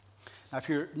Now, if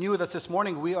you're new with us this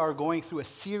morning, we are going through a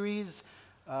series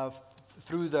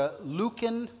through the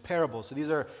Lucan parables. So these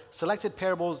are selected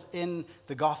parables in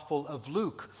the Gospel of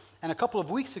Luke. And a couple of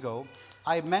weeks ago,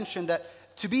 I mentioned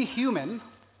that to be human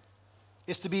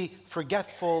is to be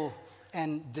forgetful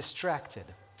and distracted.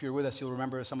 If you're with us, you'll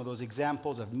remember some of those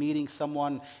examples of meeting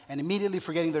someone and immediately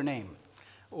forgetting their name,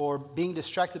 or being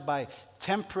distracted by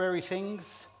temporary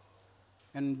things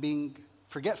and being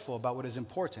forgetful about what is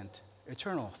important,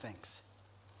 eternal things.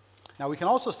 Now, we can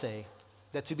also say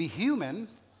that to be human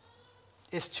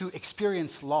is to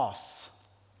experience loss.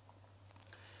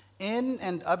 In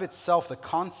and of itself, the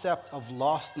concept of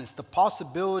lostness, the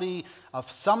possibility of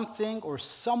something or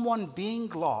someone being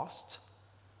lost,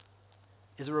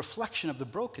 is a reflection of the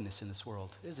brokenness in this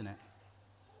world, isn't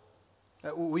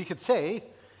it? We could say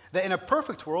that in a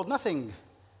perfect world, nothing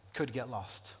could get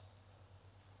lost.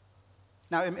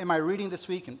 Now, in my reading this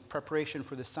week, in preparation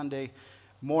for this Sunday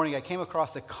morning, I came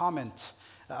across a comment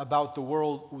about the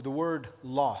word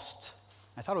lost.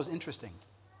 I thought it was interesting.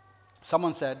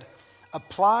 Someone said,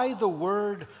 apply the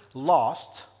word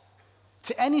lost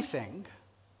to anything,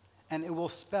 and it will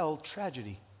spell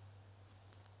tragedy.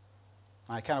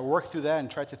 I kind of worked through that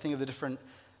and tried to think of the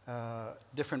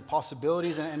different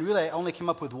possibilities, and really I only came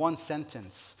up with one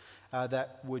sentence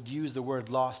that would use the word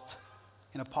lost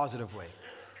in a positive way.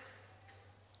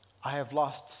 I have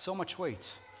lost so much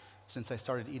weight since I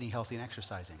started eating healthy and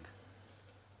exercising.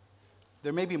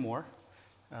 There may be more,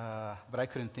 but I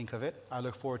couldn't think of it. I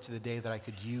look forward to the day that I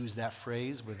could use that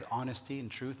phrase with honesty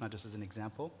and truth, not just as an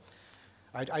example.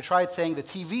 I tried saying the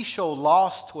TV show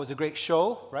Lost was a great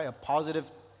show, right? A positive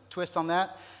twist on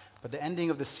that. But the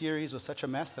ending of the series was such a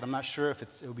mess that I'm not sure if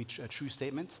it will be a true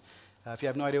statement. If you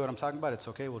have no idea what I'm talking about, it's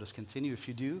okay. We'll just continue. If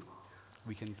you do,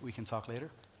 we can talk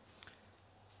later.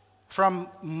 From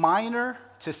minor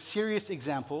to serious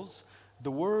examples,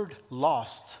 the word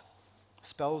lost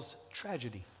spells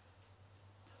tragedy.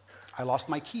 I lost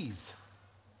my keys.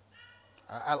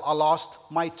 I lost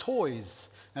my toys.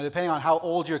 Now, depending on how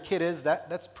old your kid is,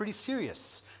 that's pretty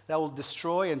serious. That will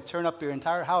destroy and turn up your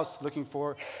entire house looking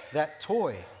for that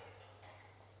toy.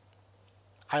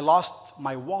 I lost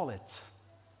my wallet.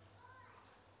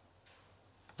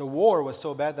 The war was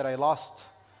so bad that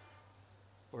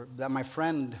that my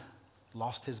friend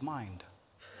lost his mind.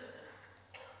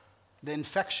 The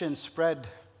infection spread,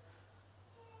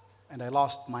 and I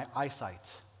lost my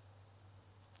eyesight.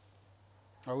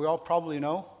 Or we all probably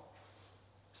know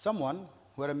someone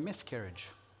who had a miscarriage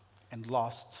and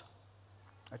lost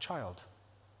a child.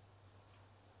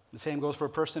 The same goes for a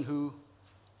person who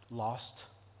lost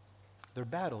their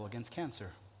battle against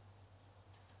cancer.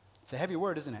 It's a heavy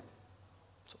word, isn't it?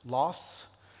 It's loss,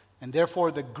 and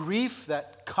therefore the grief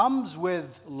that comes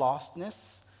with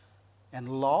lostness and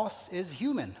loss is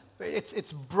human.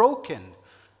 It's broken.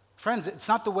 Friends, it's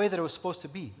not the way that it was supposed to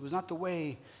be. It was not the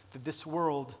way that this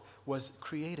world was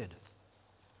created.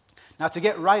 Now, to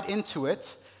get right into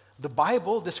it, the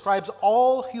Bible describes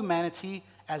all humanity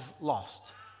as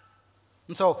lost.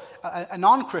 And so a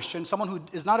non-Christian, someone who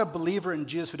is not a believer in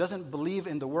Jesus, who doesn't believe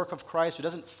in the work of Christ, who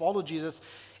doesn't follow Jesus,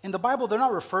 in the Bible, they're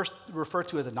not referred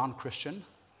to as a non-Christian.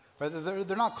 Right?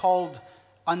 They're not called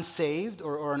unsaved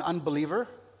or an unbeliever.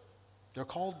 They're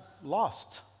called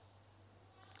lost.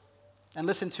 And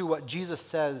listen to what Jesus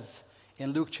says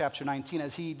in Luke chapter 19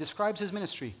 as he describes his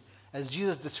ministry, as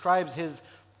Jesus describes his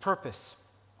purpose.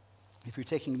 If you're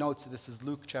taking notes, this is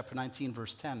Luke chapter 19,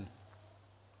 verse 10.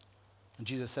 And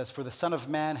Jesus says, "For the Son of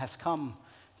Man has come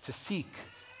to seek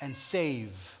and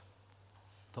save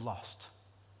the lost."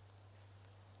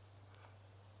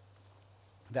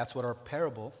 That's what our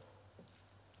parables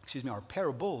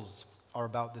are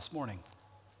about this morning.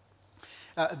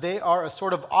 They are a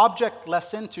sort of object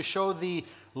lesson to show the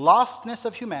lostness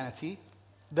of humanity,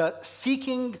 the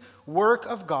seeking work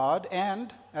of God,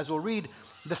 and, as we'll read,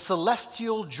 the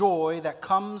celestial joy that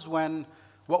comes when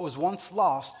what was once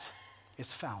lost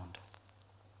is found.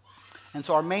 And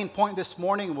so our main point this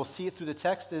morning, and we'll see it through the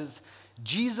text, is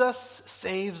Jesus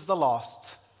saves the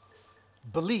lost.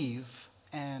 Believe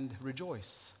and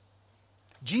rejoice.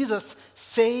 Jesus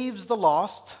saves the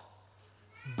lost.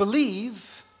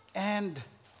 Believe and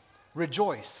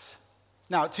rejoice.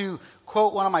 Now, to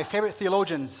quote one of my favorite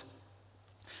theologians,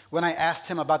 when I asked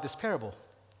him about this parable,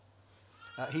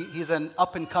 he's an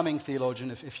up-and-coming theologian,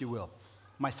 if you will,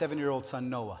 my 7-year-old son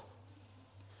Noah.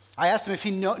 I asked him if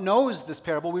he knows this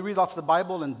parable. We read lots of the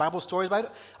Bible and Bible stories,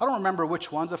 but I don't remember which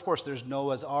ones. Of course, there's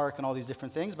Noah's Ark and all these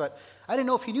different things, but I didn't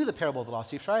know if he knew the parable of the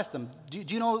lost sheep. So I asked him, do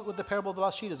you know what the parable of the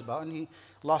lost sheep is about?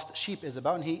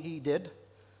 And he did.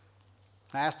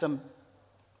 I asked him,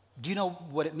 do you know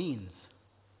what it means?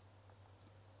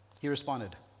 He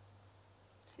responded,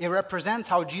 "It represents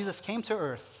how Jesus came to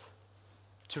earth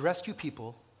to rescue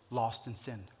people lost in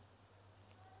sin."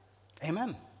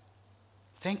 Amen.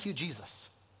 Thank you, Jesus.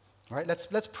 All right,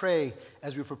 let's pray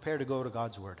as we prepare to go to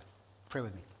God's word. Pray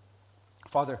with me.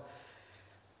 Father,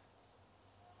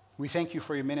 we thank you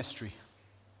for your ministry.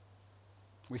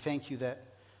 We thank you that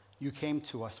you came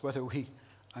to us, whether we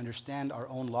understand our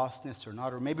own lostness or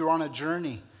not, or maybe we're on a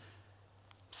journey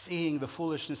seeing the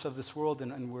foolishness of this world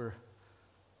and we're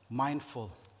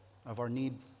mindful of our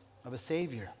need of a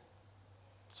Savior.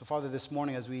 So, Father, this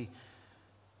morning as we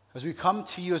come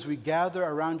to you, as we gather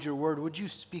around your word, would you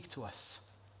speak to us?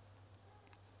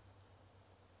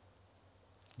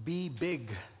 Be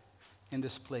big in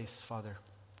this place, Father,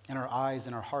 in our eyes,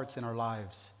 in our hearts, in our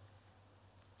lives.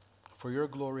 For your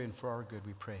glory and for our good,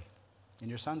 we pray. In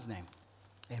your Son's name,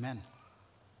 amen.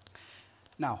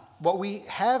 Now, what we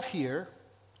have here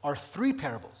are three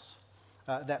parables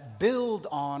that build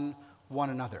on one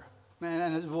another.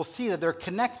 And we'll see that they're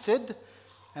connected,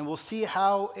 and we'll see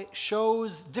how it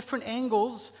shows different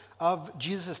angles of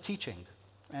Jesus' teaching.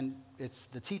 And it's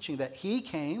the teaching that he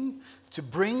came to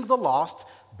bring the lost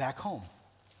back home,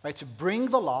 right? To bring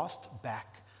the lost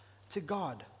back to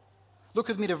God. Look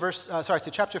with me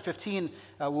to chapter 15.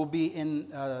 We'll be in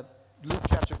Luke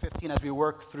chapter 15 as we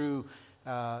work through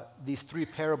these three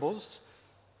parables.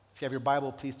 If you have your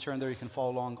Bible, please turn there. You can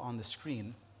follow along on the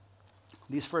screen.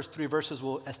 These first three verses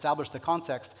will establish the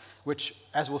context, which,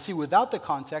 as we'll see, without the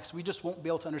context, we just won't be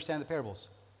able to understand the parables.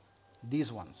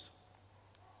 These ones.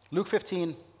 Luke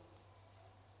 15,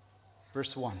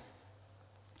 verse 1.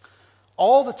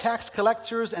 All the tax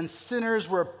collectors and sinners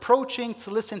were approaching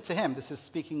to listen to him. This is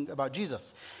speaking about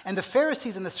Jesus. And the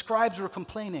Pharisees and the scribes were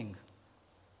complaining,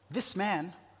 "This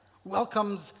man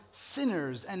welcomes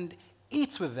sinners and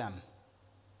eats with them."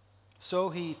 So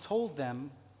he told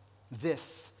them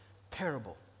this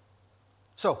parable.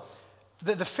 So,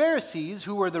 the Pharisees,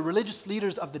 who were the religious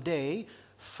leaders of the day,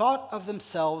 thought of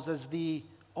themselves as the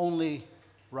only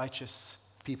righteous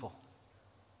people.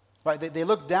 Right? They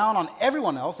looked down on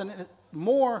everyone else, and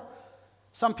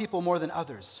some people more than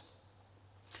others.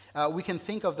 We can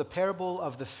think of the parable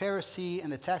of the Pharisee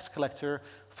and the tax collector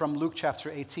from Luke chapter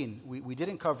 18. We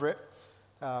didn't cover it.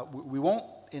 We won't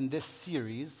in this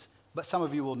series, but some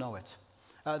of you will know it.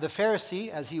 The Pharisee,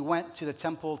 as he went to the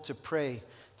temple to pray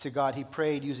to God, he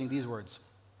prayed using these words: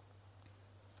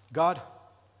 "God,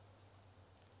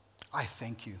 I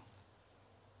thank you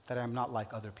that I am not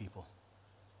like other people,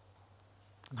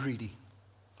 greedy,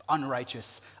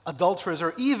 unrighteous, adulterers,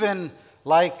 or even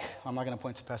like," I'm not going to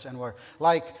point to Pastor Anwar,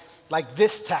 like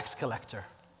this tax collector."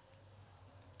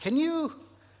 Can you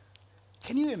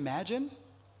imagine?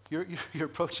 You're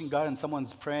approaching God and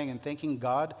someone's praying and thanking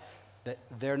God that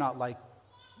they're not like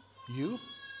you,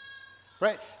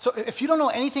 right? So if you don't know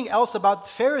anything else about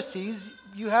Pharisees,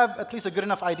 you have at least a good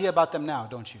enough idea about them now,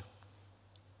 don't you?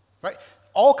 Right?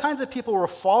 All kinds of people were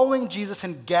following Jesus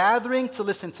and gathering to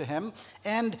listen to him,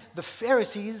 and the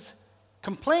Pharisees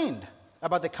complained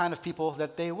about the kind of people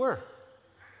that they were.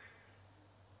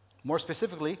 More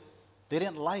specifically, they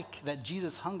didn't like that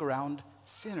Jesus hung around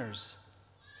sinners.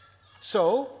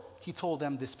 So he told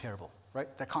them this parable,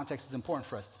 right? That context is important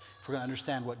for us if we're going to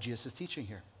understand what Jesus is teaching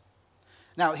here.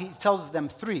 Now, he tells them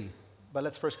three, but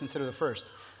let's first consider the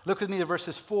first. Look with me to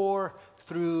verses 4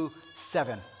 through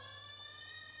 7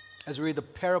 as we read the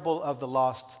parable of the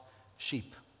lost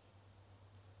sheep.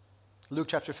 Luke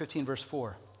chapter 15, verse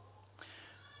 4.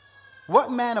 "What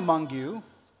man among you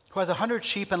who has 100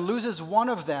 sheep and loses one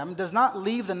of them does not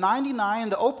leave the 99 in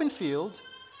the open field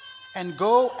and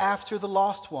go after the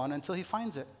lost one until he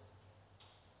finds it?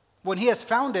 When he has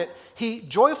found it, he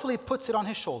joyfully puts it on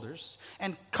his shoulders,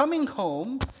 and coming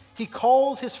home, he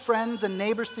calls his friends and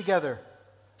neighbors together,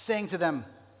 saying to them,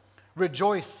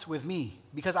 'Rejoice with me,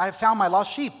 because I have found my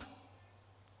lost sheep.'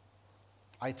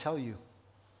 I tell you,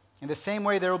 in the same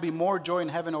way there will be more joy in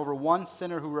heaven over one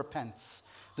sinner who repents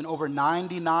than over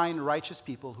 99 righteous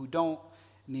people who don't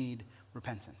need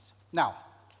repentance." Now,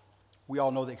 we all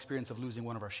know the experience of losing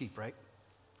one of our sheep, right?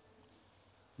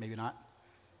 Maybe not.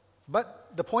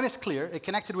 But the point is clear. It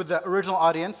connected with the original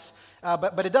audience,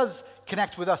 but it does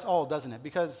connect with us all, doesn't it?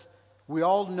 Because we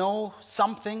all know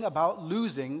something about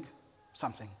losing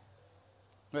something.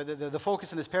 The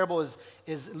focus in this parable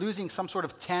is losing some sort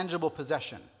of tangible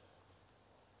possession.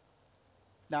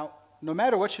 Now, no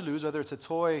matter what you lose, whether it's a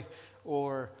toy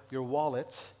or your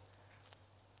wallet,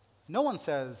 no one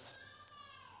says,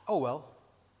 "Oh, well."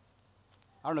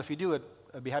 I don't know if you do it.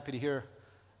 I'd be happy to hear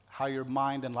how your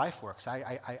mind and life works.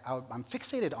 I'm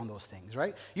fixated on those things,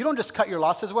 right? You don't just cut your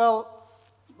losses. Well,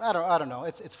 I don't know.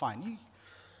 It's fine.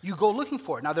 you go looking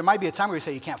for it. Now, there might be a time where you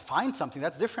say you can't find something.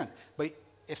 That's different. But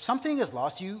if something is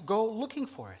lost, you go looking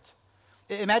for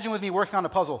it. Imagine with me working on a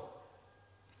puzzle.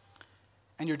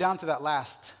 And you're down to that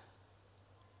last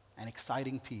and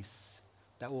exciting piece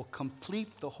that will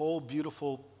complete the whole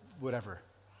beautiful whatever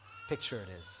picture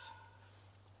it is.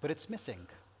 But it's missing.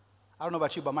 I don't know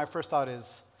about you, but my first thought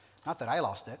is, not that I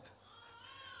lost it.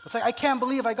 It's like, I can't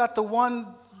believe I got the one,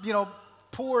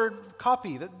 poor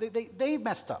copy. They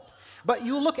messed up. But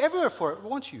you look everywhere for it,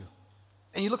 won't you?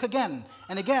 And you look again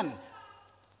and again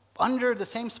under the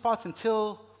same spots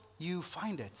until you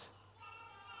find it.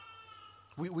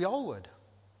 We all would.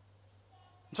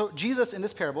 So Jesus in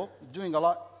this parable, doing a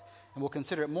lot, and we'll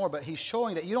consider it more, but he's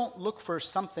showing that you don't look for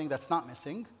something that's not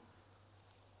missing.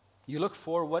 You look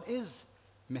for what is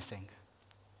missing.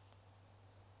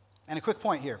 And a quick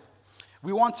point here.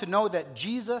 We want to know that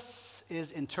Jesus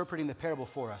is interpreting the parable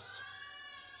for us.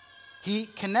 He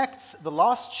connects the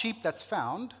lost sheep that's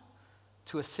found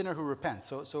to a sinner who repents.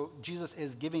 So Jesus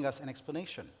is giving us an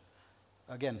explanation.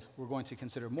 Again, we're going to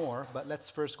consider more, but let's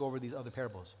first go over these other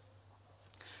parables.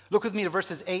 Look with me to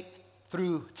verses 8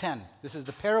 through 10. This is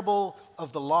the parable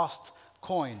of the lost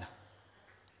coin.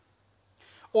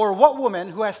 Or what woman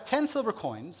who has 10 silver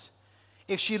coins,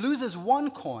 if she loses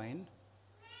one coin,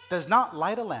 does not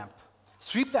light a lamp,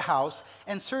 sweep the house,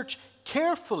 and search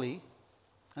carefully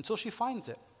until she finds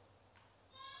it?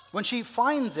 When she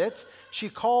finds it, she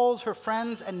calls her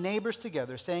friends and neighbors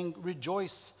together, saying,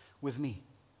 "Rejoice with me,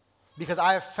 because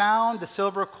I have found the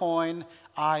silver coin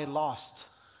I lost."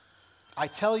 I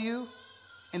tell you,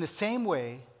 in the same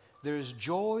way, there is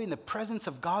joy in the presence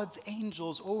of God's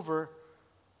angels over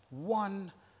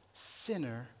one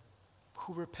sinner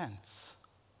who repents.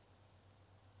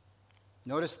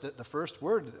 Notice the first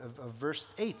word of verse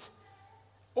 8,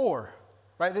 or,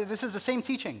 right? This is the same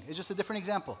teaching. It's just a different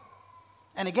example.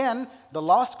 And again, the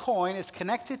lost coin is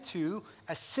connected to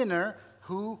a sinner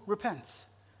who repents.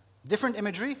 Different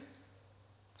imagery,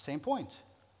 same point.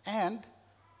 And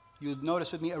you'll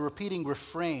notice with me a repeating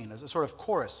refrain, as a sort of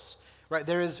chorus, right?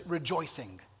 There is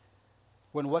rejoicing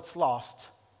when what's lost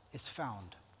is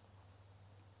found.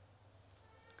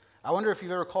 I wonder if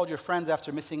you've ever called your friends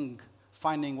after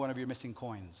finding one of your missing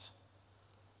coins.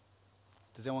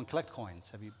 Does anyone collect coins?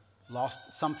 Have you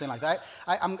lost something like that?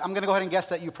 I'm going to go ahead and guess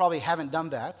that you probably haven't done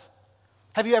that.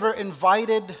 Have you ever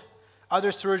invited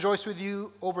others to rejoice with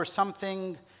you over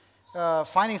something,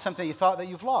 finding something you thought that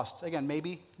you've lost? Again,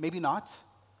 maybe not.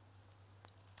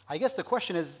 I guess the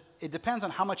question is, it depends on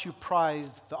how much you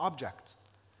prized the object,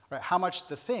 right? How much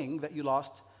the thing that you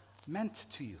lost meant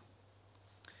to you.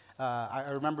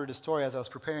 I remember the story as I was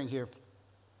preparing here.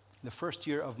 The first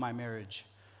year of my marriage,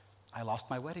 I lost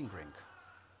my wedding ring.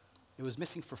 It was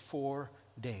missing for 4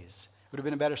 days. It would have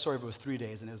been a better story if it was 3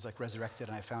 days and it was like resurrected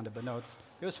and I found it, but no,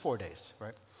 it was 4 days,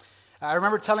 right? I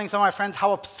remember telling some of my friends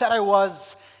how upset I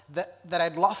was that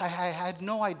I'd lost. I had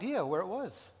no idea where it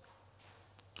was.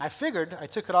 I figured I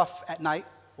took it off at night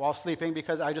while sleeping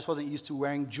because I just wasn't used to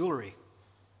wearing jewelry.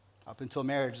 Up until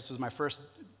marriage, this was my first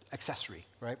accessory,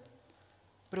 right?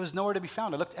 But it was nowhere to be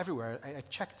found. I looked everywhere. I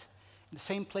checked in the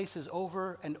same places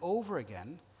over and over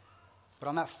again. But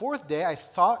on that 4th day, I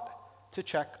thought to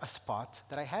check a spot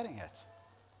that I hadn't yet.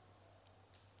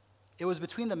 It was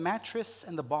between the mattress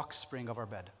and the box spring of our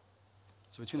bed.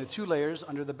 So between the 2 layers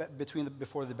under the bed,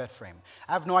 before the bed frame.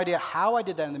 I have no idea how I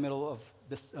did that in the middle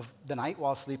of the night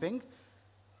while sleeping,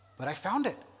 but I found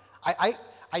it.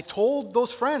 I told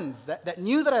those friends that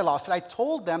knew that I lost it. I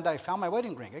told them that I found my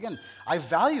wedding ring. Again, I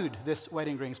valued this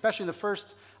wedding ring, especially in the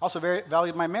first. Also, very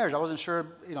valued my marriage. I wasn't sure,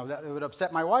 that it would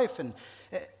upset my wife, and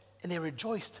they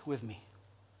rejoiced with me.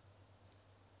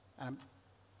 And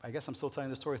I guess I'm still telling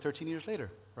the story 13 years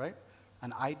later, right?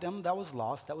 An item that was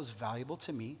lost, that was valuable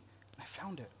to me. I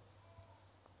found it.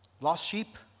 Lost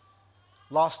sheep,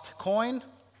 lost coin,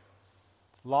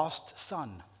 lost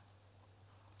son.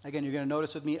 Again, you're going to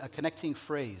notice with me a connecting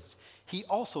phrase. He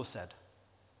also said,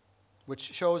 which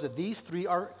shows that these 3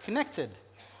 are connected.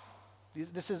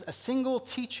 This is a single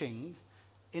teaching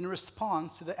in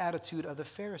response to the attitude of the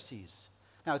Pharisees.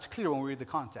 Now, it's clear when we read the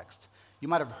context. You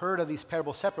might have heard of these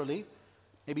parables separately.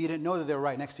 Maybe you didn't know that they were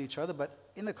right next to each other, but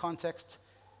in the context,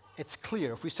 it's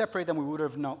clear. If we separate them, we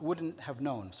wouldn't have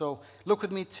known. So look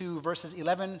with me to verses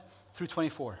 11 through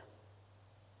 24.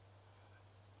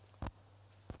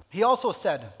 He also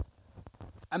said,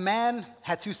 a man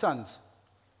had 2 sons.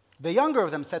 The younger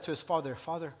of them said to his father,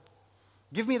 "Father,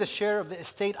 give me the share of the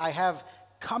estate I have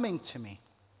coming to me."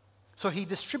 So he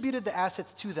distributed the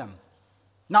assets to them.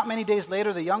 Not many days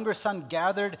later, the younger son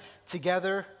gathered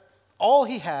together all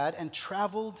he had and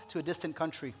traveled to a distant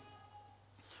country,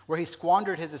 where he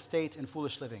squandered his estate in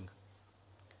foolish living.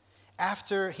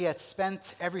 After he had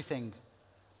spent everything,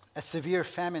 a severe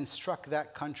famine struck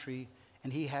that country,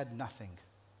 and he had nothing.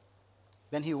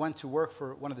 Then he went to work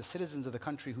for one of the citizens of the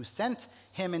country who sent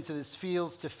him into his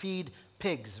fields to feed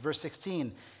pigs. Verse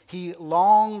 16, he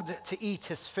longed to eat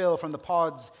his fill from the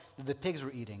pods that the pigs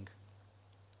were eating,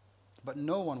 but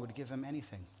no one would give him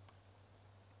anything.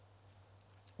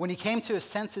 When he came to his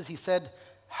senses, he said,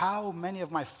 how many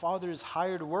of my father's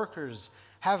hired workers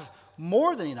have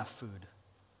more than enough food?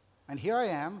 And here I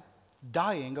am,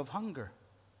 dying of hunger.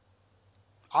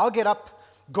 I'll get up,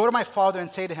 go to my father and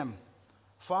say to him,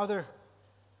 Father,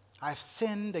 I've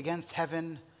sinned against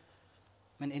heaven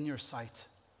and in your sight.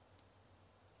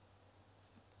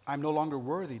 I'm no longer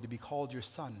worthy to be called your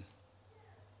son.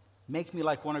 Make me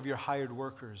like one of your hired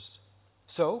workers.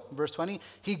 So, verse 20,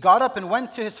 he got up and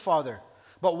went to his father.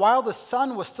 But while the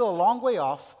son was still a long way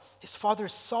off, his father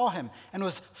saw him and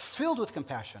was filled with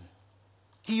compassion.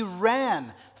 He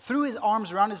ran, threw his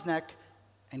arms around his neck,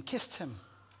 and kissed him.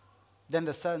 Then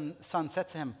the son said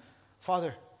to him,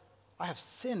 Father, I have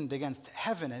sinned against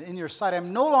heaven and in your sight. I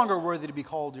am no longer worthy to be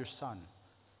called your son.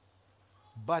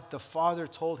 But the father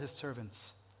told his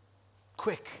servants,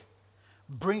 quick,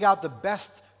 bring out the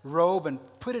best robe and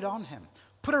put it on him.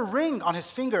 Put a ring on his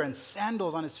finger and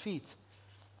sandals on his feet.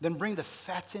 Then bring the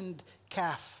fattened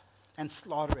calf and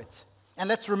slaughter it. And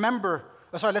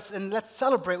let's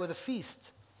celebrate with a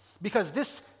feast. Because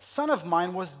this son of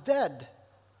mine was dead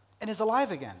and is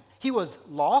alive again. He was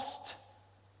lost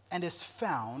and is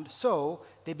found, so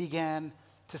they began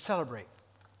to celebrate.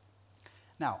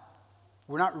 Now,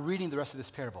 we're not reading the rest of this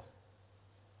parable,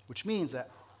 which means that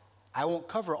I won't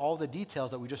cover all the details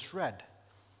that we just read.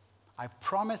 I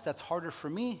promise that's harder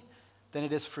for me than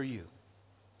it is for you.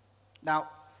 Now,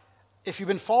 if you've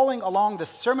been following along the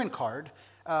sermon card,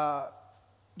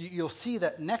 you'll see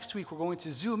that next week we're going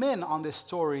to zoom in on this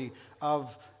story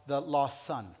of the lost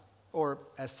son, or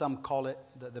as some call it,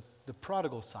 the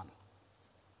prodigal son.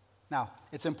 Now,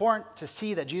 it's important to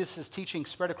see that Jesus' teaching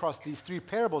spread across these three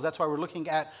parables. That's why we're looking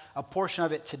at a portion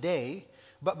of it today.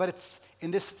 But it's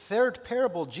in this third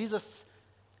parable, Jesus,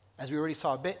 as we already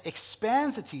saw a bit,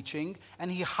 expands the teaching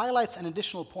and he highlights an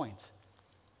additional point.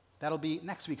 That'll be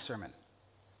next week's sermon.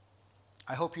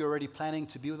 I hope you're already planning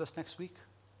to be with us next week.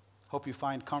 Hope you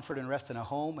find comfort and rest in a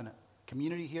home and a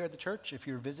community here at the church if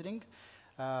you're visiting.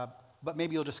 But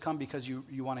maybe you'll just come because you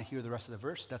want to hear the rest of the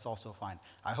verse. That's also fine.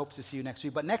 I hope to see you next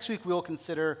week. But next week we'll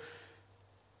consider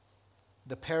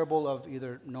the parable of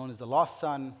either known as the lost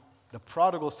son, the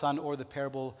prodigal son, or the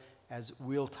parable, as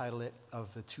we'll title it,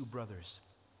 of the two brothers.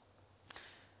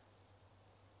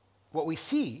 What we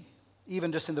see,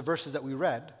 even just in the verses that we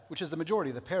read, which is the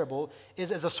majority of the parable,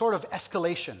 is as a sort of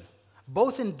escalation,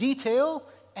 both in detail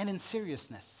and in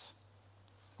seriousness.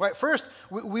 Right? First,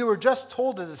 we were just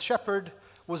told that the shepherd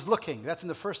was looking. That's in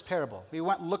the first parable. He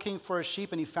went looking for a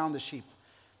sheep and he found the sheep.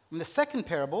 In the second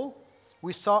parable,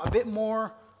 we saw a bit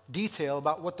more detail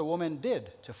about what the woman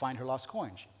did to find her lost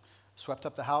coin. She swept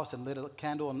up the house and lit a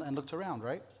candle and looked around,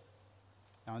 right?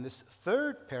 Now in this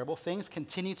third parable, things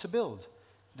continue to build.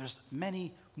 There's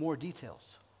many more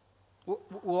details.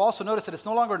 We'll also notice that it's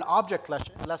no longer an object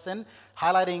lesson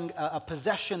highlighting a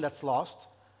possession that's lost.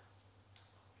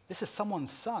 This is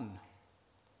someone's son.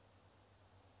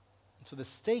 So the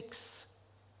stakes,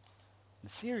 the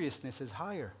seriousness is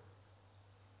higher.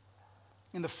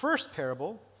 In the first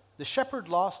parable, the shepherd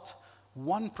lost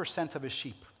 1% of his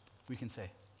sheep, we can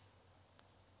say.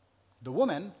 The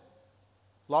woman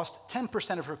lost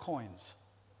 10% of her coins.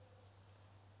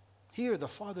 Here, the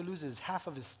father loses half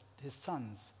of his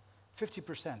sons.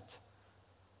 50%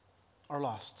 are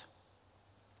lost.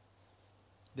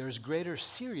 There is greater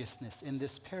seriousness in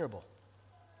this parable.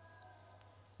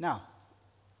 Now,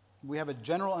 we have a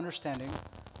general understanding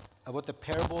of what the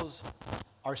parables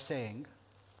are saying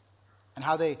and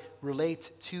how they relate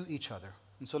to each other.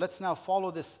 And so let's now follow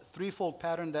this threefold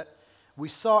pattern that we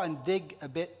saw and dig a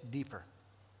bit deeper.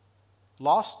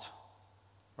 Lost,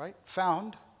 right?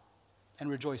 Found, and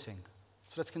rejoicing.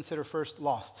 So let's consider first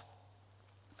lost.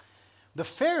 The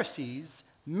Pharisees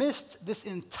missed this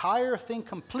entire thing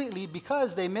completely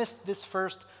because they missed this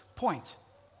first point.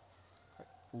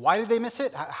 Why did they miss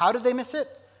it? How did they miss it?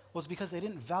 Well, it's because they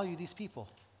didn't value these people.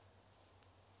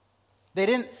 They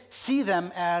didn't see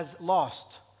them as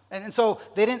lost. And so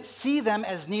they didn't see them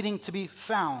as needing to be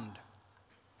found.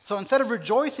 So instead of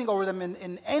rejoicing over them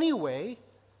in any way,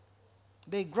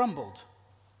 they grumbled.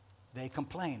 They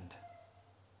complained.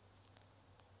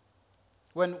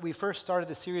 When we first started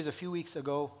the series a few weeks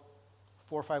ago,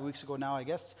 4 or 5 weeks ago now, I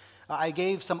guess, I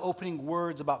gave some opening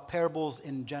words about parables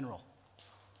in general.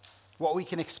 what we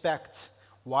can expect,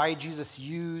 why Jesus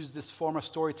used this form of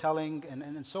storytelling,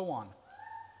 and so on.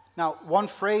 Now, one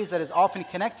phrase that is often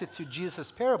connected to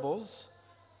Jesus' parables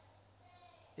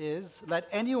is, let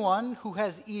anyone who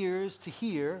has ears to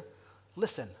hear,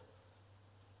 listen.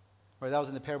 Right, that was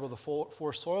in the parable of the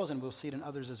four soils, and we'll see it in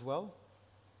others as well.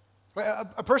 Right,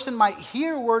 a person might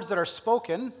hear words that are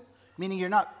spoken, meaning you're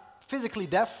not physically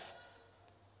deaf,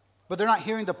 but they're not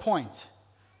hearing the point.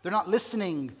 They're not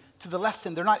listening to the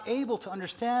lesson. They're not able to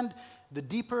understand the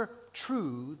deeper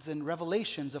truths and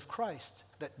revelations of Christ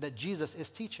that Jesus is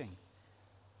teaching.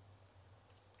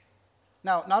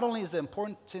 Now, not only is the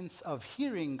importance of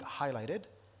hearing highlighted,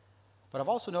 but I've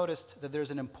also noticed that there's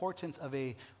an importance of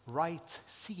a right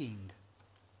seeing.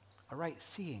 A right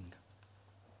seeing.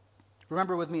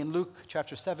 Remember with me in Luke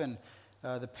chapter 7,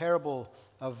 the parable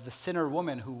of the sinner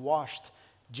woman who washed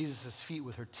Jesus' feet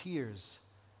with her tears,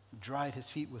 dried his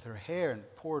feet with her hair, and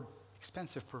poured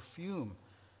expensive perfume.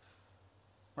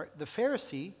 Right? The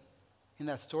Pharisee in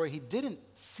that story, he didn't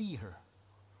see her.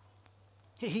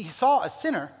 He saw a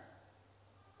sinner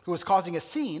who was causing a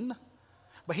scene,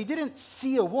 but he didn't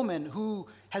see a woman who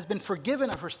has been forgiven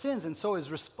of her sins and so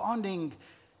is responding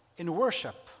in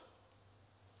worship.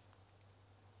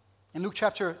 In Luke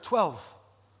chapter 12,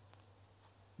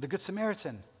 the Good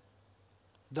Samaritan,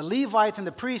 the Levite and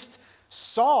the priest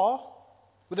saw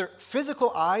with their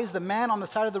physical eyes the man on the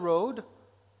side of the road,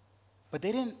 but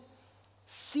they didn't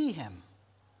see him.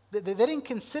 They didn't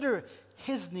consider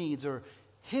his needs or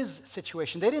his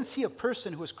situation. They didn't see a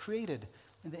person who was created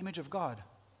in the image of God.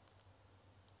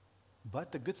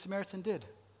 But the Good Samaritan did.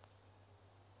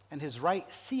 And his right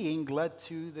seeing led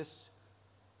to this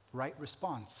right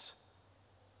response.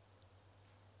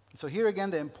 And so here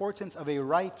again, the importance of a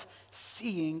right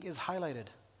seeing is highlighted.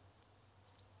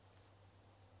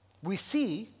 We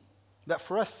see that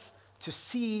for us to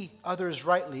see others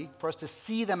rightly, for us to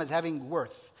see them as having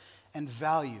worth and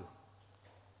value,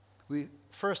 we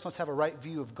first must have a right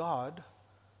view of God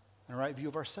and a right view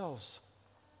of ourselves.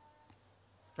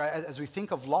 Right? As we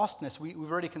think of lostness,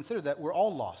 we've already considered that we're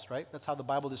all lost, right? That's how the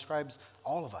Bible describes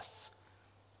all of us.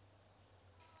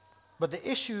 But the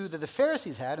issue that the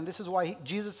Pharisees had, and this is why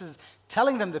Jesus is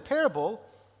telling them the parable,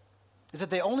 is that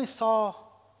they only saw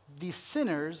these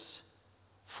sinners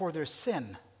for their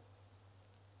sin.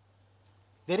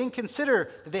 They didn't consider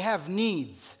that they have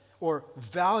needs or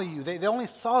value. They only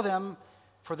saw them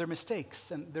for their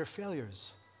mistakes and their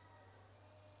failures.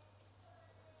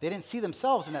 They didn't see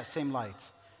themselves in that same light.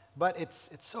 But it's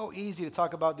so easy to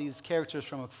talk about these characters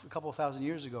from a couple of thousand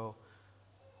years ago.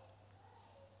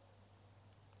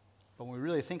 But when we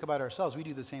really think about ourselves, we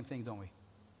do the same thing, don't we?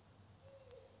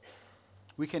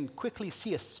 We can quickly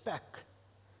see a speck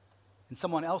in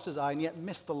someone else's eye and yet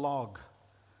miss the log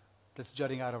that's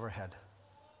jutting out of our head.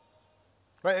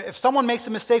 Right? If someone makes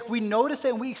a mistake, we notice it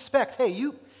and we expect, hey,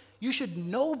 you should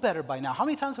know better by now. How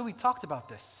many times have we talked about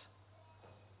this?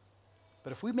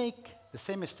 But if we make the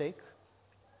same mistake,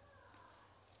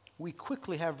 we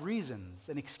quickly have reasons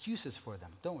and excuses for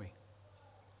them, don't we?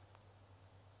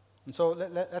 And so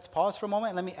let's pause for a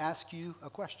moment and let me ask you a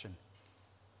question.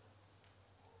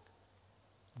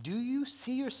 Do you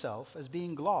see yourself as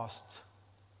being lost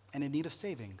and in need of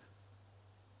saving?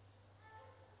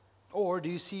 Or do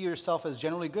you see yourself as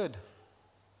generally good?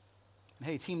 And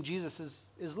hey, Team Jesus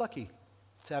is lucky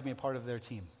to have me a part of their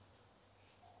team.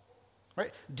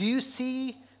 Right? Do you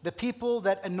see the people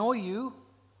that annoy you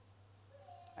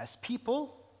as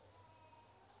people?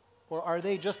 Or are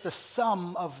they just the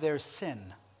sum of their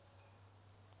sin?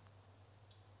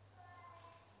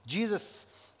 Jesus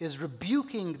is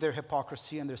rebuking their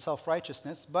hypocrisy and their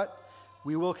self-righteousness, but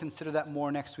we will consider that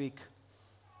more next week.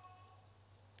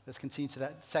 Let's continue to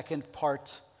that second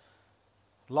part.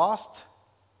 Lost,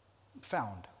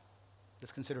 found.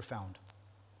 Let's consider found.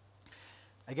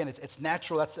 Again, it's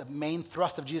natural. That's the main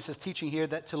thrust of Jesus' teaching here,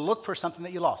 that to look for something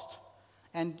that you lost.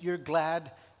 And you're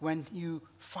glad when you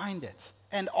find it.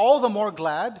 And all the more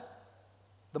glad,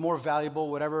 the more valuable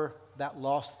whatever that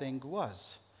lost thing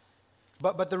was.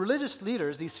 But the religious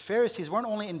leaders, these Pharisees, weren't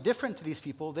only indifferent to these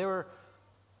people, they were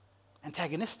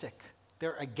antagonistic. They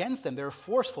were against them. They were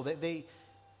forceful. They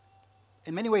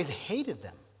in many ways, hated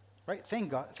them. Right?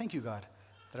 Thank you, God,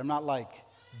 that I'm not like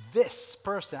this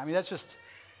person. I mean, that's just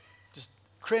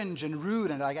cringe and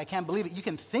rude, and I can't believe it. You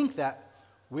can think that.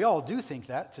 We all do think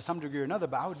that to some degree or another,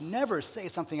 but I would never say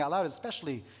something out loud,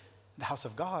 especially in the house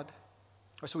of God.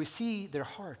 So we see their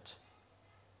heart.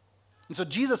 And so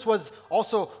Jesus was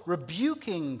also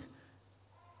rebuking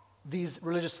these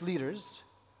religious leaders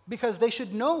because they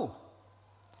should know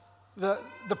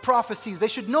the prophecies. They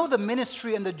should know the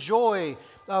ministry and the joy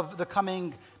of the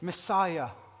coming Messiah.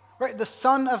 Right? The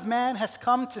Son of Man has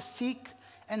come to seek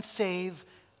and save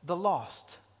the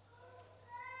lost.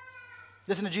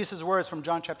 Listen to Jesus' words from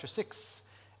John chapter 6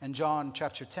 and John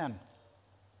chapter 10.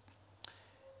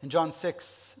 In John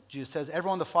 6, Jesus says,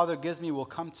 "Everyone the Father gives me will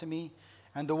come to me,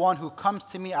 and the one who comes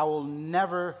to me I will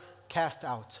never cast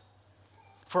out.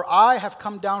 For I have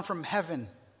come down from heaven,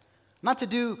 not to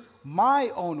do my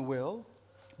own will,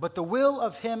 but the will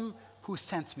of him who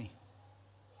sent me.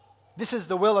 This is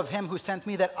the will of him who sent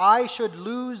me, that I should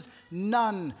lose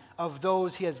none of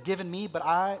those he has given me,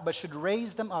 but should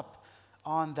raise them up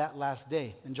on that last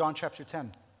day." In John chapter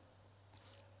 10,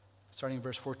 starting in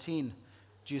verse 14,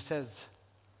 Jesus says,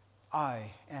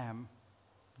 "I am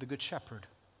the good shepherd.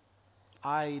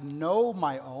 I know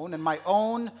my own, and my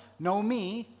own know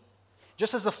me,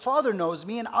 just as the Father knows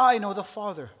me, and I know the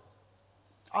Father.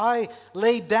 I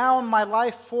lay down my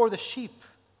life for the sheep.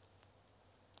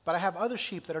 But I have other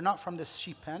sheep that are not from this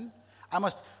sheep pen. I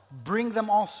must bring them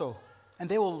also, and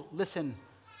they will listen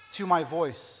to my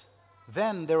voice.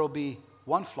 Then there will be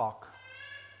one flock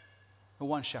and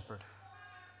one shepherd."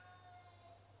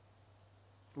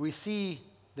 We see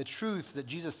the truth that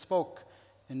Jesus spoke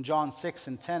in John 6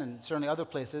 and 10, and certainly other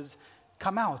places,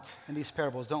 come out in these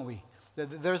parables, don't we?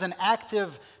 There's an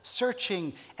active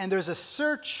searching, and there's a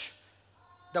search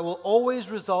that will always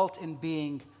result in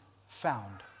being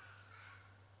found.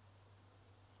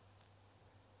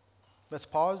 Let's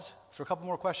pause for a couple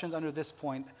more questions under this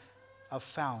point of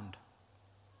found.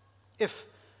 If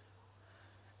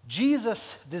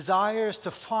Jesus desires to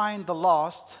find the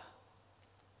lost,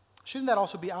 shouldn't that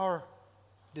also be our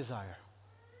desire?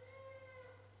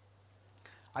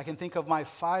 I can think of my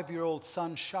 5-year-old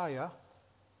son, Shia,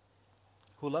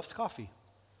 who loves coffee.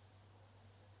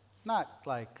 Not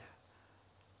like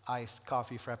iced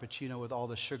coffee frappuccino with all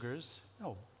the sugars.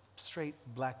 No, straight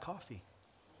black coffee.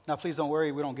 Now, please don't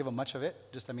worry, we don't give him much of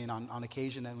it. Just, on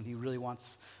occasion and when he really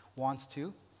wants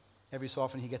to. Every so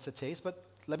often he gets a taste. But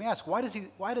let me ask, why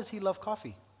does he love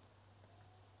coffee?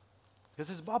 Because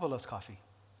his Baba loves coffee.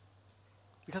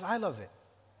 Because I love it.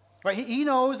 Right? He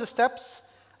knows the steps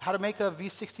how to make a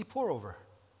V60 pour over.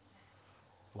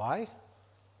 Why?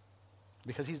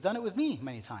 Because he's done it with me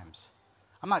many times.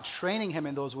 I'm not training him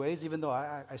in those ways, even though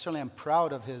I certainly am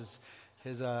proud of his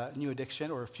new addiction,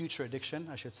 or future addiction,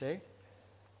 I should say.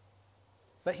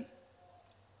 But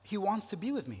he wants to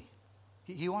be with me.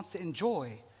 He wants to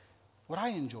enjoy what I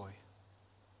enjoy.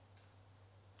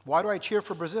 Why do I cheer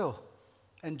for Brazil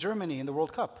and Germany in the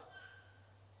World Cup?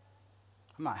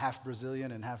 I'm not half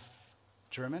Brazilian and half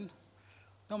German.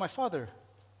 No, my father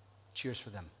cheers for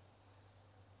them.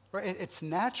 Right? It's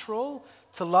natural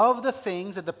to love the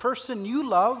things that the person you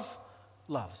love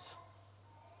loves.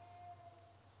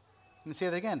 Let me say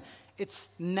that again.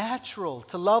 It's natural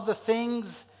to love the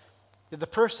things that the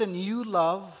person you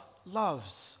love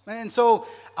loves. And so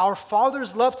our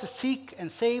Father's love to seek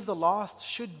and save the lost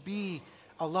should be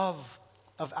a love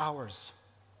of ours.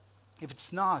 If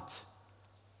it's not,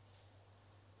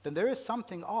 then there is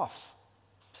something off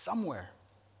somewhere.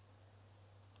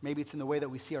 Maybe it's in the way that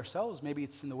we see ourselves. Maybe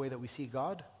it's in the way that we see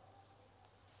God.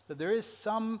 That there is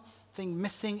something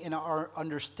missing in our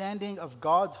understanding of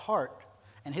God's heart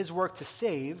and his work to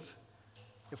save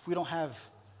if we don't have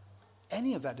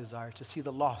any of that desire to see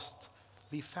the lost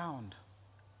be found.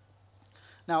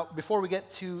 Now, before we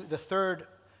get to the third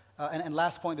and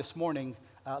last point this morning,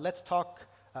 let's talk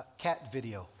cat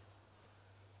video.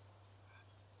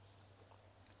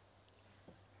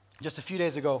 Just a few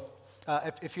days ago,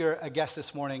 if you're a guest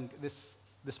this morning, this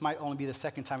might only be the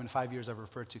second time in 5 years I've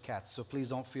referred to cats, so please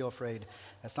don't feel afraid.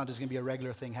 That's not just going to be a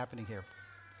regular thing happening here.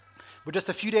 But just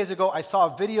a few days ago, I saw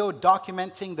a video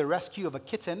documenting the rescue of a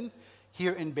kitten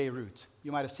here in Beirut.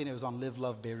 You might have seen it. It was on Live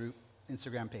Love Beirut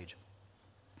Instagram page.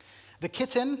 The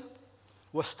kitten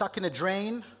was stuck in a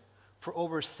drain for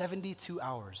over 72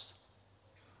 hours.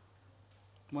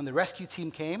 When the rescue team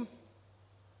came,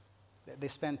 they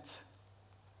spent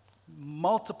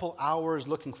multiple hours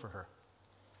looking for her.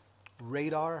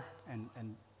 Radar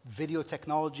and video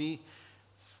technology.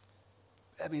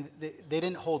 They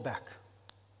didn't hold back.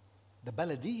 The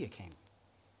Baladia came,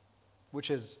 which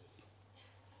is,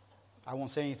 I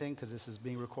won't say anything because this is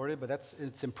being recorded, but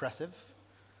it's impressive.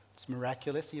 It's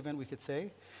miraculous even, we could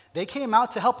say. They came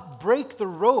out to help break the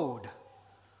road.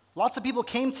 Lots of people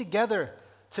came together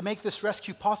to make this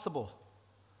rescue possible.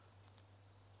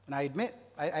 And I admit,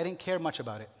 I didn't care much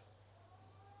about it.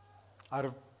 I'd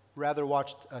have rather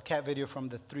watched a cat video from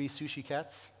the 3 sushi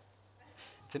cats.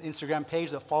 It's an Instagram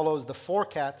page that follows the 4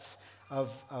 cats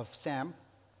of Sam.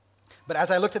 But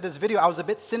as I looked at this video, I was a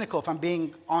bit cynical, if I'm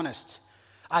being honest.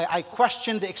 I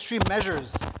questioned the extreme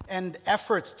measures and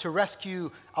efforts to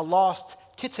rescue a lost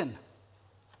kitten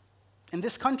in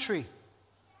this country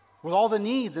with all the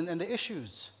needs and the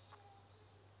issues.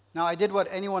 Now, I did what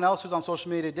anyone else who's on social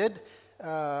media did,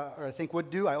 or I think would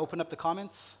do. I opened up the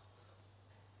comments.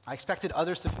 I expected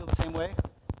others to feel the same way.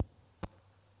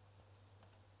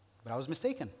 But I was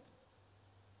mistaken.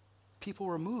 People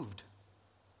were moved,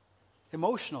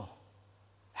 emotional,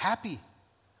 happy,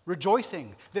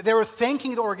 rejoicing. They were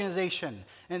thanking the organization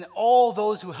and all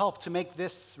those who helped to make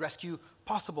this rescue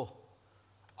possible.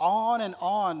 On and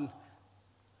on,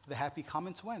 the happy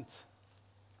comments went.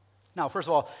 Now, first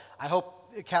of all, I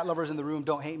hope cat lovers in the room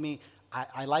don't hate me.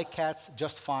 I like cats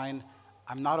just fine.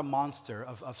 I'm not a monster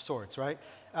of sorts, right?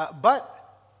 But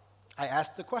I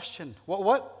asked the question,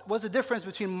 what was the difference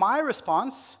between my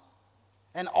response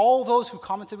and all those who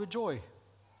commented with joy?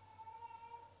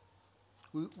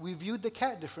 We viewed the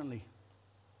cat differently,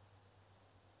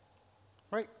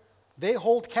 right? They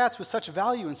hold cats with such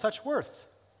value and such worth.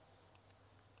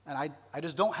 And I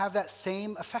just don't have that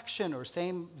same affection or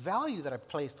same value that I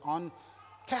placed on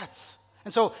cats.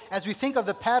 And so as we think of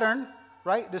the pattern,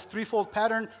 right, this threefold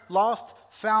pattern, lost,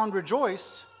 found,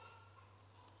 rejoice,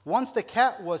 once the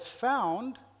cat was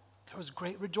found, there was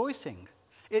great rejoicing.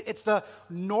 It's the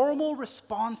normal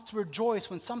response to rejoice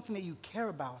when something that you care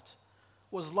about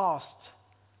was lost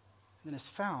and then is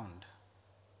found.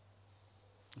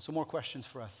 And so more questions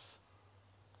for us.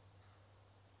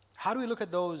 How do we look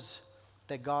at those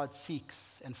that God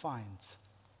seeks and finds?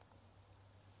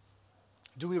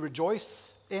 Do we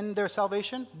rejoice in their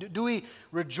salvation? Do we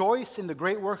rejoice in the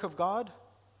great work of God?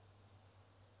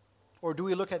 Or do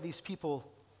we look at these people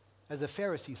as the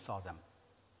Pharisees saw them?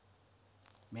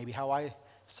 Maybe how I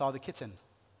saw the kitten.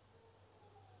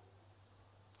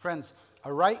 Friends,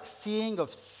 a right seeing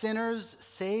of sinners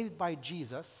saved by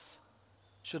Jesus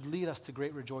should lead us to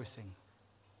great rejoicing.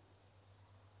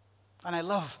 And I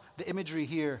love the imagery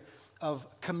here of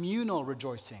communal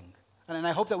rejoicing. And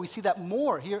I hope that we see that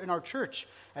more here in our church,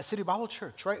 at City Bible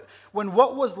Church, right? When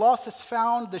what was lost is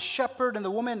found, the shepherd and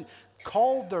the woman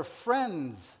called their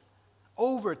friends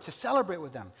over to celebrate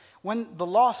with them. When the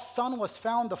lost son was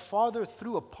found, the father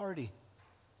threw a party.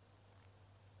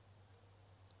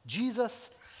 Jesus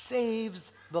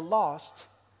saves the lost.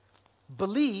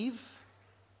 Believe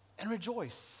and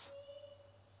rejoice.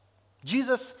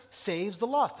 Jesus saves the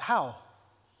lost. How?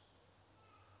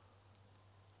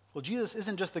 Well, Jesus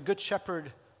isn't just the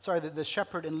the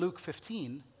shepherd in Luke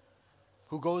 15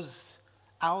 who goes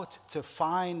out to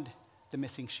find the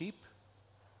missing sheep.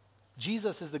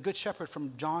 Jesus is the good shepherd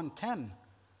from John 10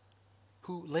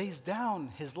 who lays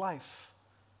down his life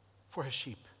for his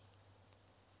sheep.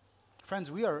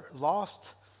 Friends, we are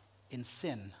lost in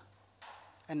sin.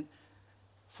 And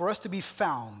for us to be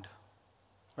found,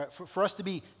 right, for us to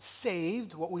be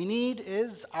saved, what we need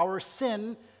is our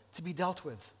sin to be dealt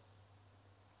with.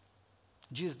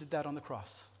 Jesus did that on the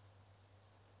cross.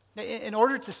 In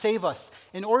order to save us,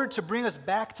 in order to bring us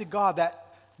back to God, that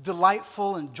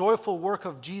delightful and joyful work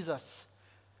of Jesus,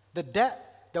 the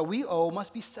debt that we owe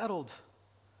must be settled.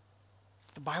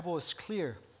 The Bible is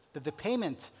clear that the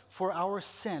payment for our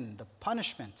sin, the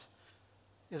punishment,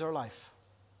 is our life.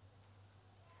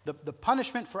 The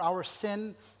punishment for our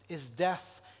sin is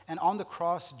death, and on the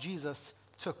cross, Jesus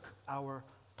took our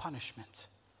punishment.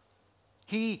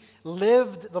 He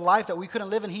lived the life that we couldn't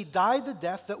live, and he died the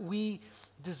death that we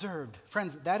deserved.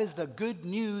 Friends, that is the good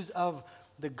news of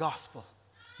the gospel.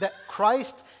 That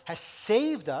Christ has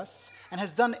saved us and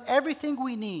has done everything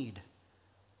we need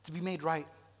to be made right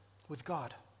with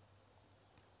God.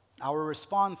 Our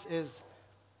response is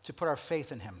to put our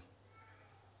faith in him.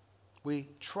 We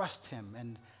trust him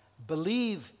and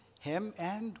believe him,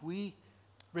 and we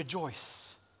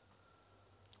rejoice.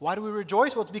 Why do we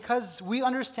rejoice? Well, it's because we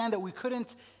understand that we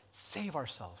couldn't save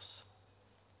ourselves.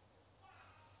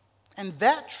 And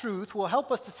that truth will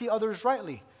help us to see others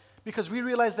rightly, because we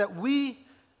realize that we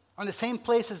are in the same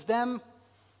place as them,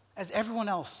 as everyone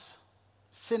else.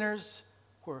 Sinners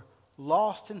who are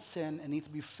lost in sin and need to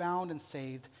be found and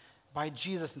saved by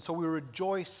Jesus. And so we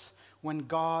rejoice when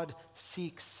God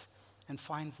seeks and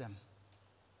finds them.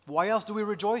 Why else do we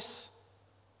rejoice?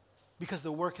 Because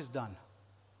the work is done.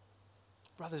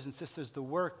 Brothers and sisters, the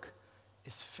work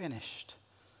is finished.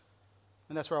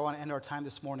 And that's where I want to end our time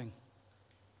this morning,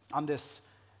 on this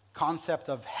concept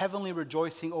of heavenly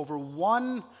rejoicing over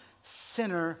one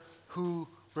sinner who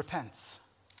repents.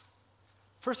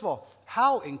 First of all,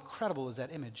 how incredible is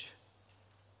that image?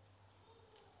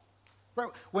 Right?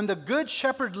 When the good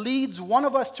shepherd leads one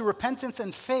of us to repentance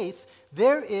and faith,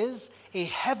 there is a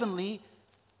heavenly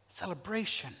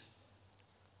celebration.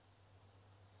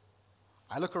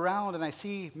 I look around and I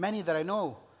see many that I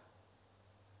know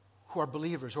who are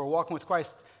believers, who are walking with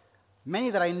Christ,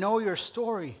 many that I know your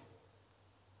story.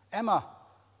 Emma,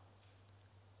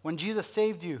 when Jesus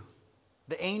saved you,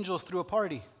 the angels threw a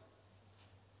party.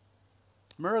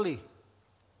 Merle,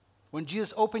 when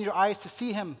Jesus opened your eyes to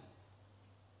see him,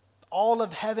 all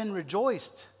of heaven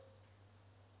rejoiced.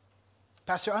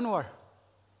 Pastor Anwar,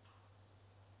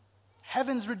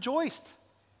 heavens rejoiced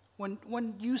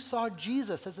when you saw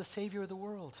Jesus as the Savior of the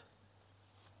world.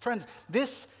 Friends,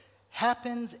 this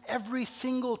happens every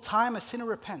single time a sinner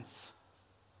repents.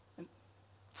 And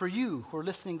for you who are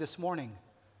listening this morning,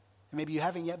 and maybe you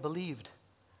haven't yet believed,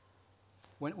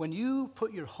 when you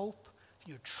put your hope,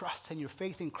 your trust, and your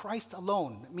faith in Christ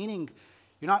alone, meaning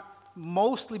you're not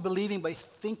mostly believing but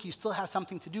think you still have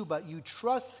something to do, but you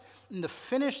trust in the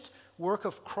finished work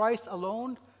of Christ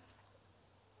alone,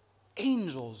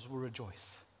 angels will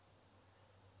rejoice.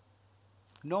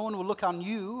 No one will look on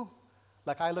you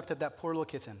like I looked at that poor little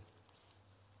kitten.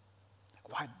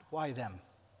 Why them?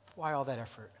 Why all that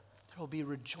effort? There will be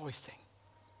rejoicing.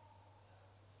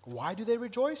 Why do they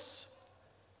rejoice?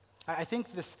 I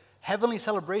think this heavenly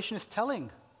celebration is telling,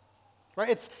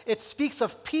 right? It speaks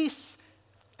of peace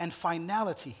and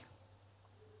finality.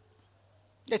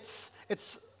 It's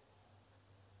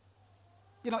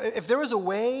if there was a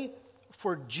way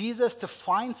for Jesus to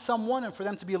find someone and for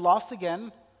them to be lost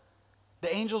again,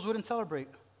 the angels wouldn't celebrate.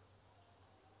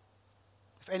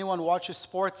 If anyone watches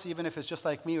sports, even if it's just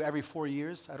like me every 4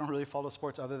 years, I don't really follow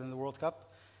sports other than the World Cup.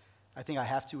 I think I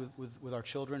have to with our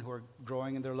children who are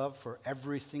growing in their love for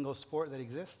every single sport that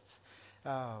exists.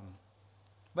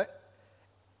 But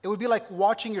it would be like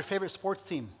watching your favorite sports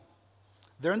team.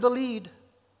 They're in the lead,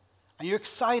 and you're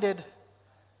excited,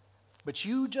 but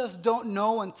you just don't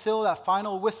know until that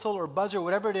final whistle or buzzer,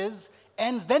 whatever it is,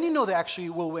 ends. Then you know they actually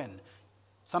will win.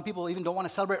 Some people even don't want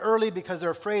to celebrate early because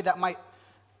they're afraid that might,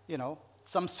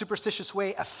 some superstitious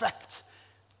way affect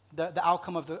the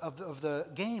outcome of the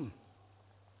game.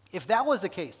 If that was the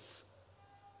case,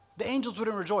 the angels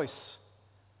wouldn't rejoice.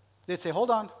 They'd say, hold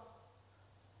on.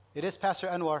 It is Pastor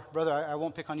Anwar. Brother, I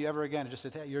won't pick on you ever again.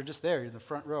 You're just there. You're in the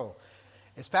front row.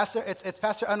 It's Pastor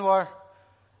Anwar.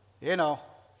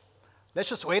 Let's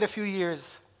just wait a few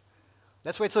years.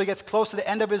 Let's wait till he gets close to the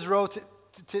end of his row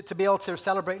to be able to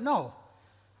celebrate. No.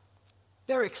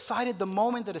 They're excited the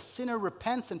moment that a sinner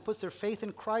repents and puts their faith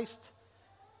in Christ.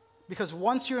 Because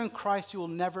once you're in Christ, you will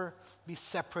never be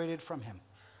separated from him.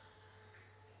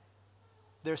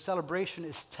 Their celebration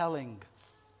is telling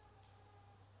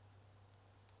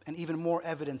and even more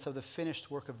evidence of the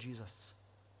finished work of Jesus.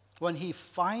 When he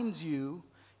finds you,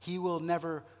 he will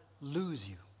never lose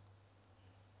you.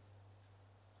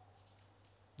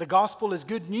 The gospel is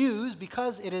good news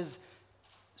because it is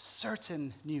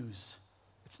certain news.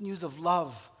 It's news of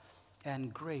love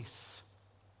and grace.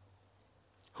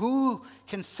 Who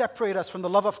can separate us from the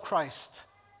love of Christ?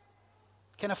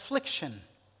 Can affliction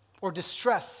or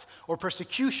distress or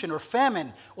persecution or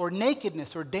famine or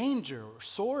nakedness or danger or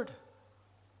sword?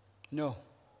 No.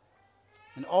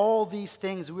 In all these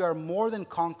things we are more than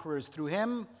conquerors through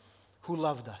him who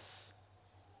loved us.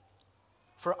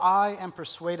 For I am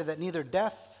persuaded that neither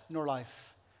death nor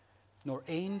life, nor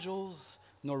angels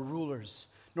nor rulers,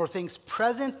 nor things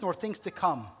present nor things to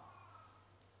come,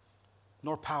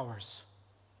 nor powers,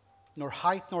 nor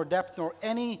height nor depth, nor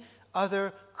any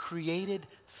other created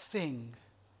thing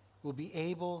will be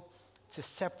able to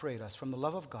separate us from the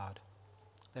love of God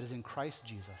that is in Christ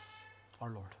Jesus, our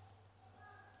Lord.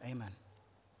 Amen.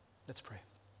 Let's pray.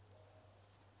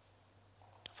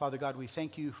 Father God, we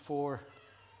thank you for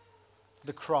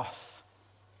the cross.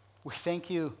 We thank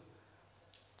you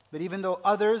that even though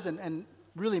others, and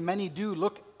really many do,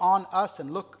 look on us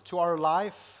and look to our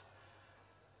life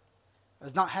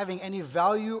as not having any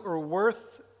value or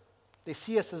worth, they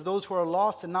see us as those who are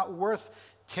lost and not worth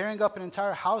tearing up an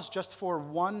entire house just for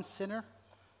one sinner.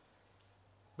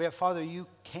 But yet, Father, you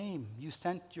came. You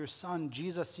sent your Son,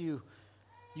 Jesus. You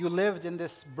lived in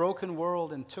this broken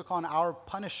world and took on our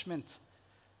punishment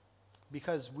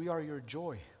because we are your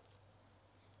joy.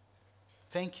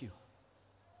 Thank you.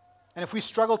 And if we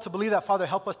struggle to believe that, Father,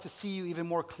 help us to see you even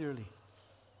more clearly.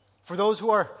 For those who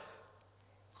are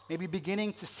maybe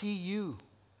beginning to see you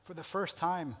for the first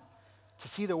time, to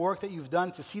see the work that you've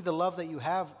done, to see the love that you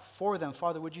have for them,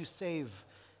 Father, would you save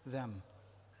them?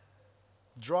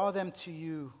 Draw them to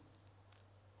you.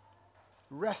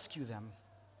 Rescue them.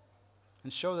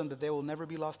 And show them that they will never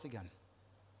be lost again.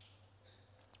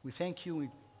 We thank you. We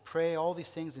pray all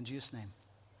these things in Jesus' name.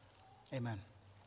 Amen.